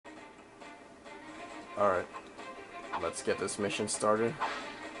Alright, let's get this mission started.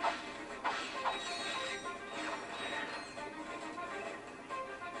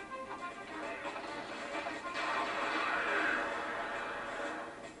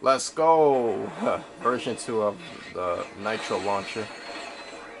 Let's go! Version 2 of the Nitro launcher.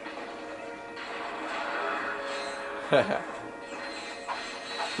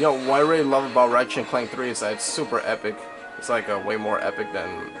 Yo, what I really love about Ratchet and Clank 3 is that it's super epic. It's like way more epic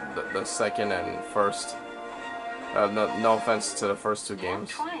than the second and first. No offense to the first two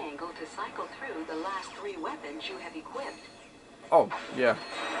games. Triangle to cycle through the last 3 weapons you have equipped. Oh, yeah.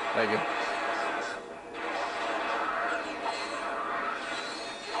 Thank you.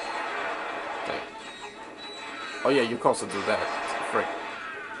 Oh yeah, you can also do that. Frick.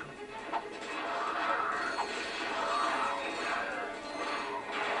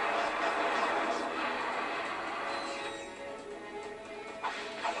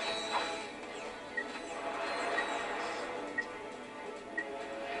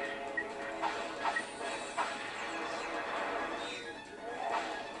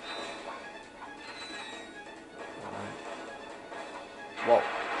 Whoa.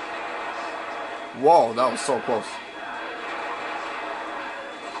 Whoa, that was so close.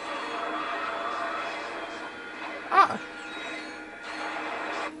 Ah.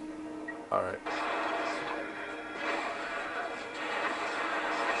 Alright.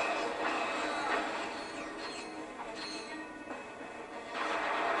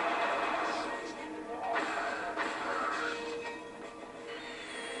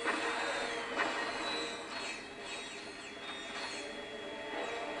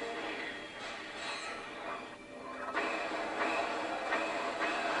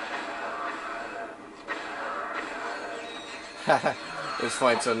 It's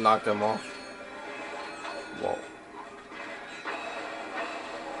fine to knock them off. Whoa.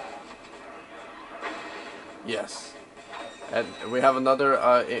 Yes. And we have another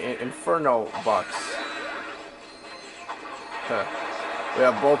Inferno box. We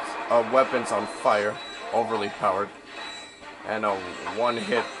have both weapons on fire, overly powered, and a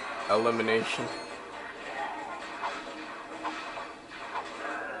one-hit elimination.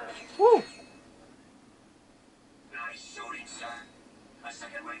 Woo!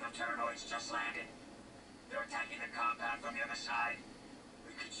 Just landed. They're attacking the compound from the other side.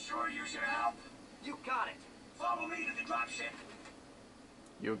 We could sure use your help. You got it. Follow me to the dropship.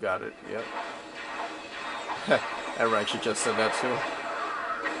 You got it, yep. And Ratchet just said that too.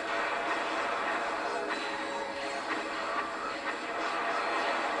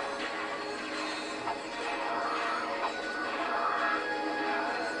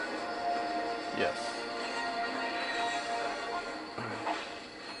 Yes.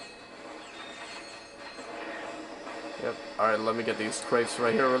 Yep. Alright, let me get these crates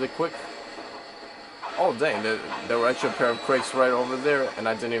right here really quick. Oh dang, there were actually a pair of crates right over there and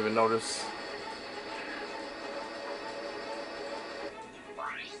I didn't even notice.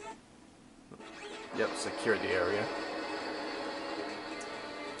 Yep, secure the area.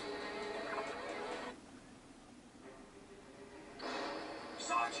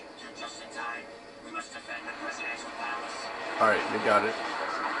 Sergeant, you're just in time. We must defend the presidential palace. Alright, you got it.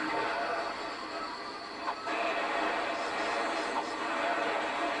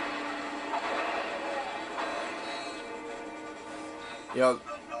 Yo. The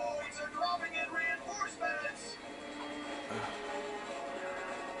Noids are dropping in reinforcements.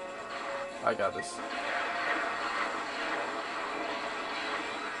 I got this.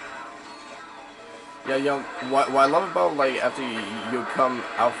 Yeah, yo, what I love about, like, after you come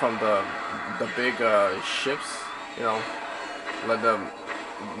out from the big ships, you know, like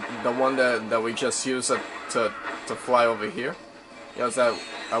the one that we just used to fly over here, you know, is that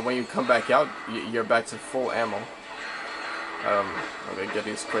when you come back out, you're back to full ammo. I'm gonna get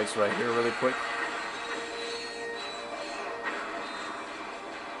these crates right here really quick.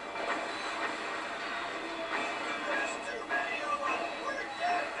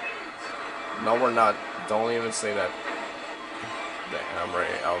 No, we're not. Don't even say that. Dang, I'm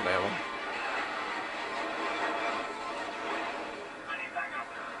ready out of ammo.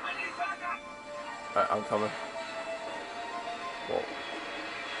 Alright, I'm coming. Whoa.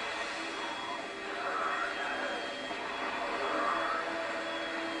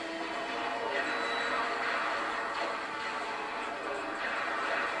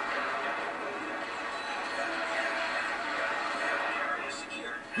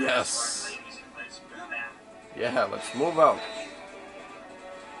 Yes. Yeah, let's move out.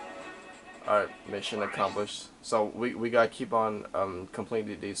 Alright, mission accomplished. So we gotta keep on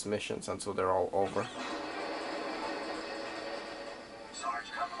completing these missions until they're all over.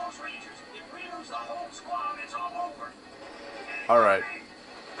 Sarge, come those Rangers. If we lose the whole squad, it's all over. Alright.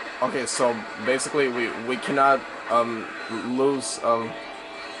 Okay, so basically we cannot lose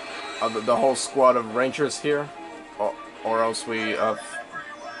the whole squad of Rangers here, or else we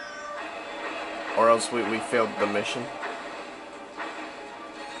failed the mission.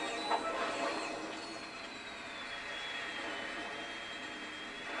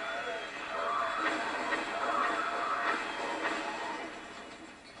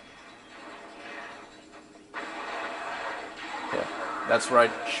 Yeah, that's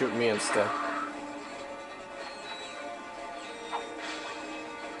right. Shoot me instead.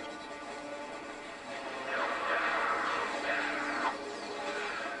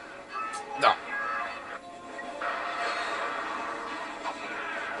 No.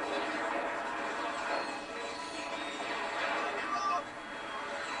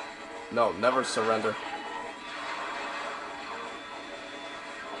 No, never surrender.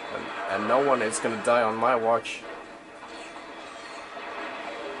 And no one is gonna die on my watch.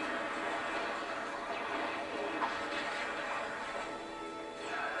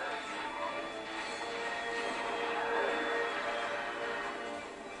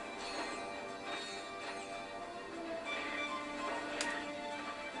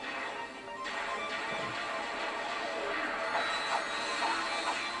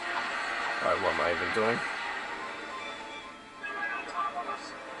 Alright, what am I even doing?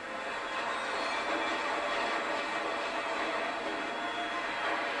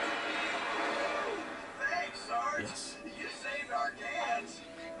 Yes. You saved our cans.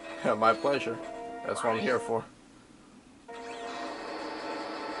 Yeah, my pleasure. That's what I'm here for.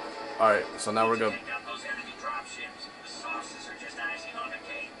 Alright, so now we're good. Take out those enemy dropships. The sauces are just icing on the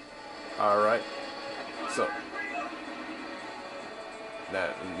cake. Alright. So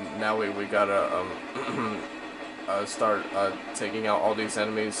now we gotta start taking out all these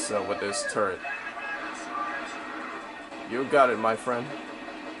enemies with this turret. You got it, my friend.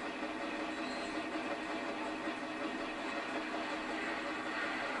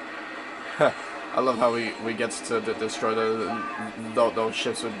 I love how we get to destroy those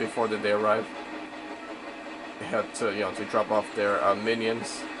ships before they arrive. They had to to drop off their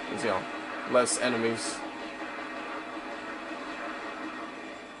minions. There's, less enemies.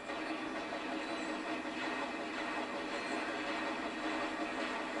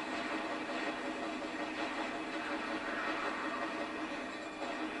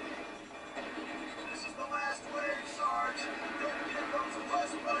 This is the last wave, Sarge. Don't give those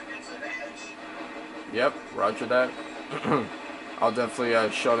bus buckets an inch. Yep, roger that. I'll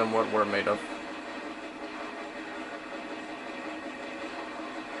definitely show them what we're made of.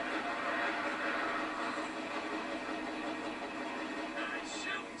 Nice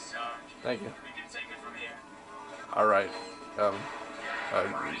shooting, Sarge. Thank you. We can take it from here. Alright.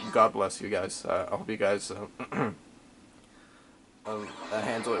 God bless you guys. I hope you guys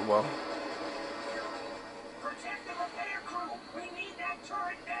handle it well. Protect the repair crew. We need that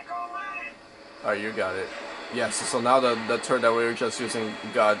turret back online. Alright, you got it. Yes, so now the turret that we were just using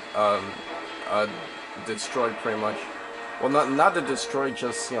got destroyed pretty much. Well, not the destroyed,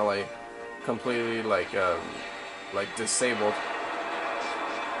 just like completely like disabled.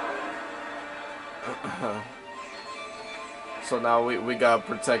 So now we gotta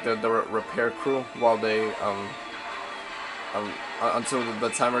protect the repair crew while they until the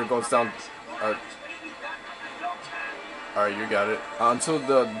timer goes down. Alright, you got it. Until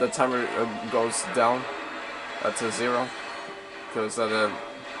the timer goes down to 0, because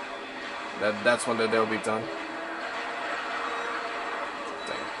that's when they'll be done.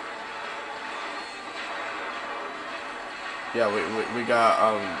 Dang. Yeah, we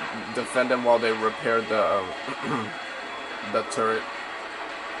got defend them while they repair the the turret.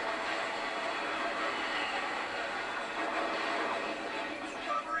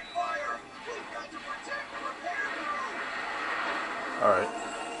 Covering fire. We've got to protect the repair crew. Alright.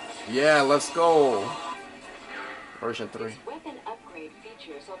 Yeah, let's go. Version 3. This weapon upgrade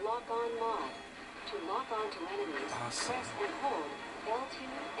features a lock-on mod. To lock onto enemies, Awesome. press and hold L2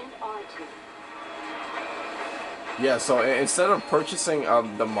 and R2. Yeah, so instead of purchasing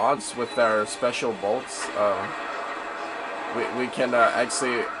the mods with their special bolts, we can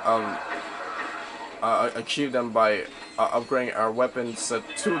actually achieve them by upgrading our weapons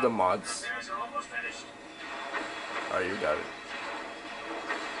to the mods. There's almost finished. Alright, you got it.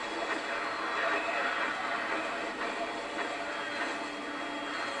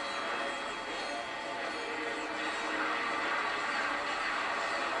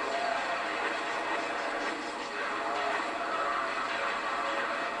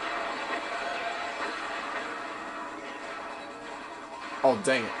 Oh,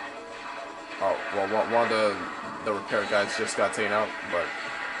 dang it. Oh, well, one of the repair guys just got taken out, but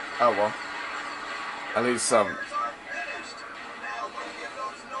oh well. At least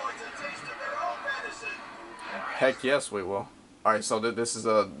heck yes, we will. All right, so this is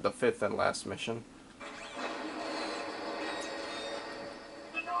the fifth and last mission.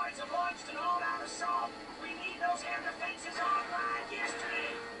 The Noids have launched an all-out assault. We need those air defenses online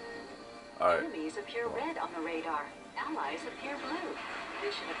yesterday. All right. Enemies appear red on the radar. Allies appear blue.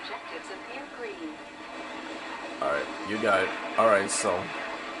 Mission objectives appear green. All right, you got it. All right, so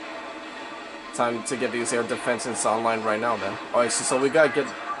time to get these air defenses online right now. Then. All right, so we gotta get.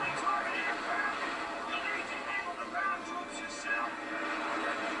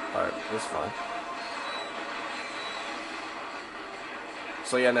 Alright, that's fine.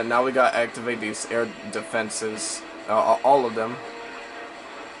 So yeah, now we gotta activate these air defenses, all of them.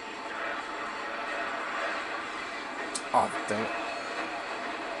 Oh, dang it.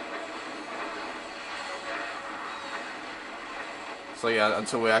 So yeah,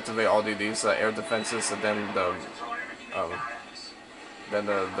 until we activate all these air defenses, and then the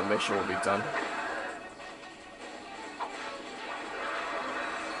mission will be done.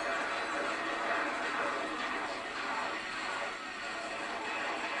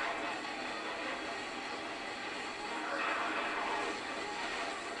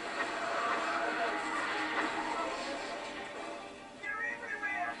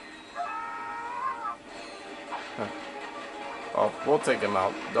 Oh, we'll take him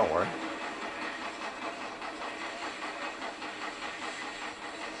out. Don't worry.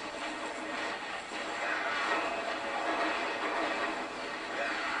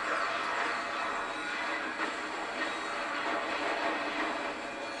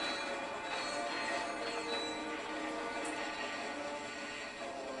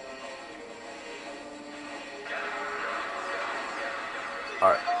 All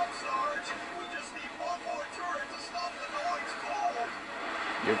right.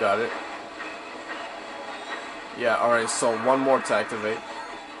 You got it. Yeah, alright, so one more to activate.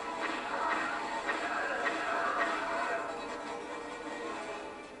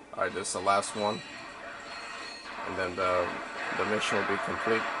 Alright, this is the last one. And then the mission will be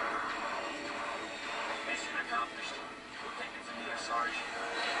complete.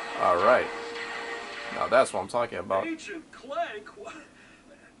 Alright. Now that's what I'm talking about. Ratchet and Clank?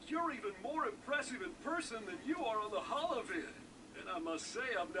 You're even more impressive in person than you are on the holovid. And I must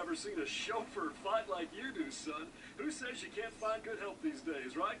say, I've never seen a chauffeur fight like you do, son. Who says you can't find good help these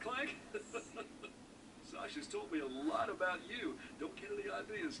days, right, Clank? Sasha's told me a lot about you. Don't get any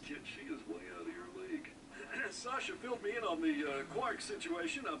ideas, kid. She is way out of your league. Sasha filled me in on the Quark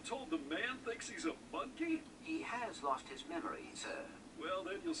situation. I'm told the man thinks he's a monkey. He has lost his memory, sir. Well,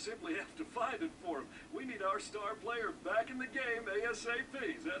 then you'll simply have to find it for him. We need our star player back in the game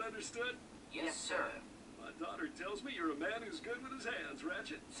ASAP. Is that understood? Yes, sir. My daughter tells me you're a man who's good with his hands,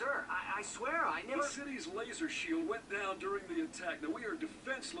 Ratchet. Sir, I swear I never... The city's laser shield went down during the attack. Now, we are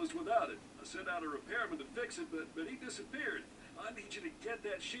defenseless without it. I sent out a repairman to fix it, but he disappeared. I need you to get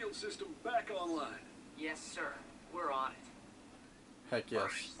that shield system back online. Yes, sir. We're on it. Heck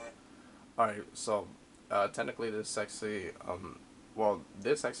yes. Alright, so technically this actually well,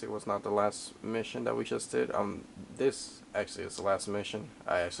 this actually was not the last mission that we just did. This actually is the last mission.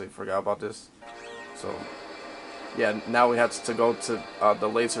 I actually forgot about this. So yeah, now we have to go to the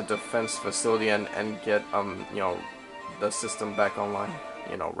laser defense facility and get you know, the system back online,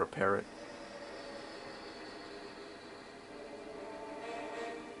 you know, repair it.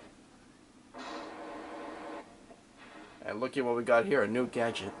 And look at what we got here, a new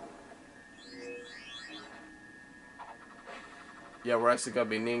gadget. Yeah, we're actually gonna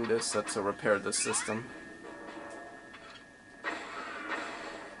be needing this to repair the system.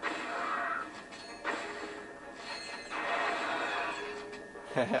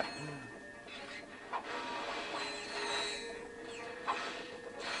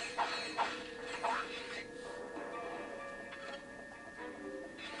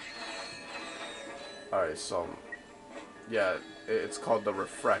 Alright, so yeah, it's called the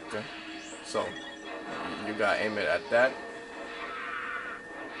refractor. So you gotta aim it at that.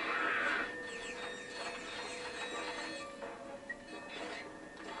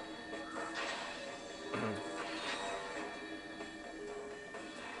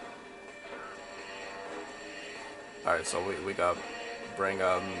 Alright, so we gotta bring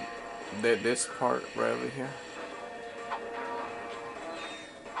this part right over here.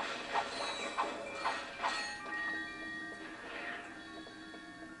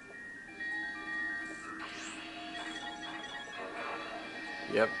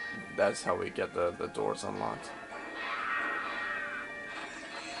 Yep, that's how we get the doors unlocked.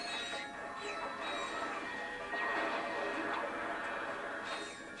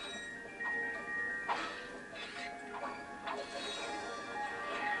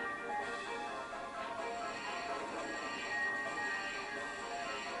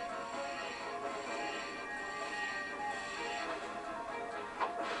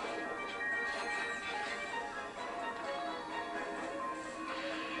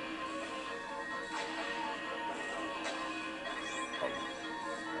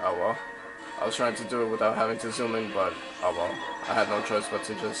 Oh well. I was trying to do it without having to zoom in, but oh well. I had no choice but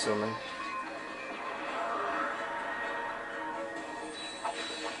to just zoom in.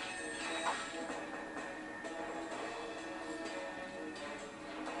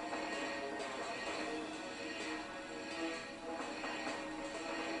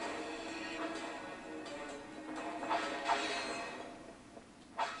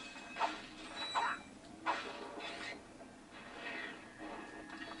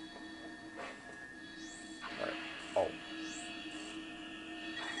 Oh.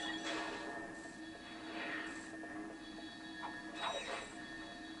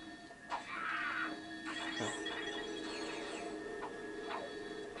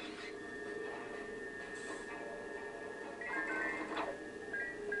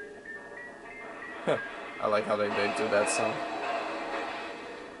 I like how they do that sound.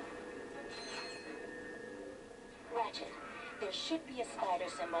 Ratchet, there should be a spider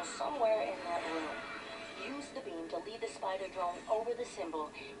symbol somewhere in that room. Use the beam to lead the spider drone over the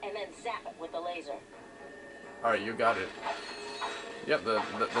symbol and then zap it with the laser. Alright, you got it. Yep,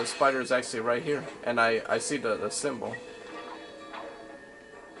 the spider is actually right here. And I see the symbol.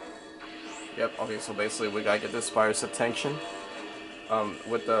 Yep, okay, so basically we gotta get the spider's attention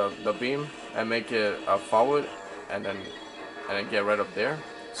with the beam and make it forward and then get right up there.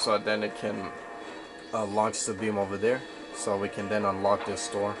 So then it can launch the beam over there. So we can then unlock this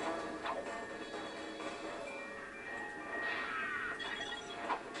door.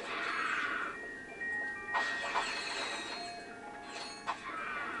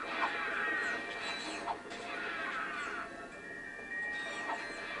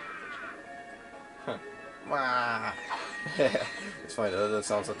 Wah. It's funny, the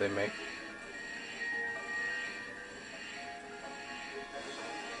sounds that they make.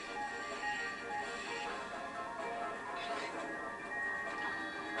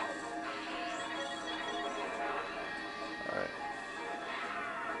 Alright.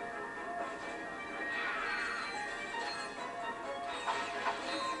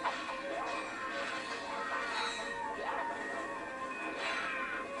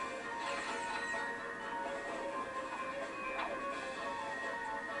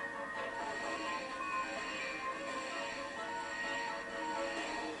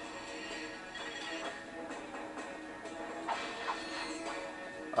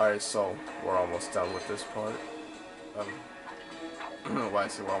 Alright, so we're almost done with this part. Well, I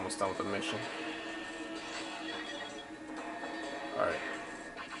see we're almost done with the mission. Alright.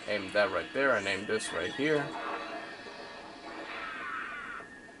 Aim that right there and aim this right here.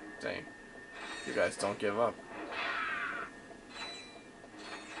 Dang. You guys don't give up.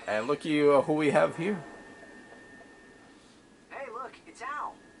 And look at you, who we have here. Hey, look, it's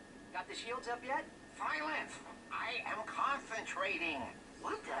Al. Got the shields up yet? Silence! I am concentrating.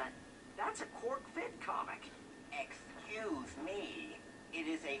 What the? That's a Quark Vid comic. Excuse me. It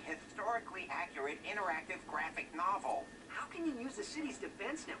is a historically accurate interactive graphic novel. How can you use the city's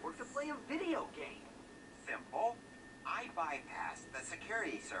defense network to play a video game? Simple. I bypassed the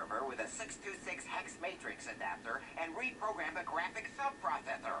security server with a 626 hex matrix adapter and reprogrammed the graphic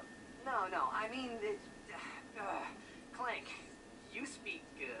subprocessor. No, I mean, Clank, you speak,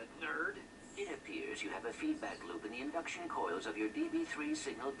 nerd. It appears you have a feedback loop in the induction coils of your DB3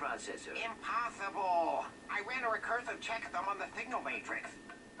 signal processor. Impossible! I ran a recursive checksum on the signal matrix.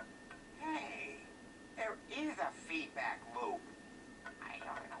 Hey, there is a feedback loop. I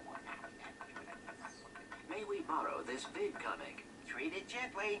don't know what happened. May we borrow this vid comic? Treat it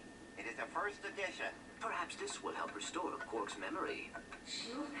gently. It is a first edition. Perhaps this will help restore Quark's memory.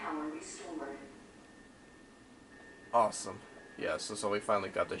 Shield power restored. Awesome. Yeah, so we finally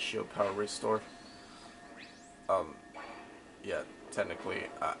got the shield power restored. Yeah, technically,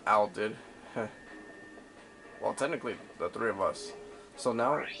 Al did. Well, technically, the three of us. So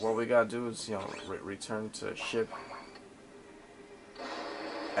now, what we gotta do is, you know, return to ship.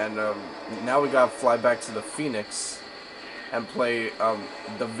 And, now we gotta fly back to the Phoenix and play,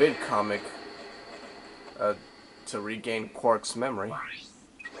 the vid comic, to regain Quark's memory.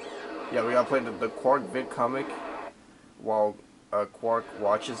 Yeah, we gotta play the Quark vid comic while Quark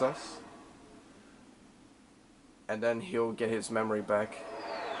watches us, and then he'll get his memory back.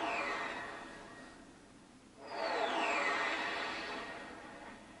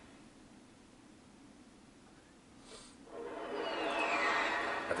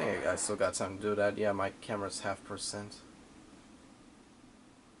 I think I still got time to do that. Yeah, my camera's 0.5%.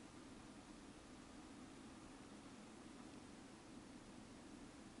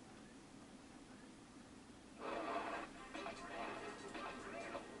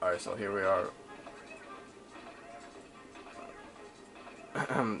 Alright, so here we are.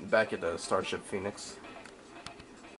 back at the Starship Phoenix.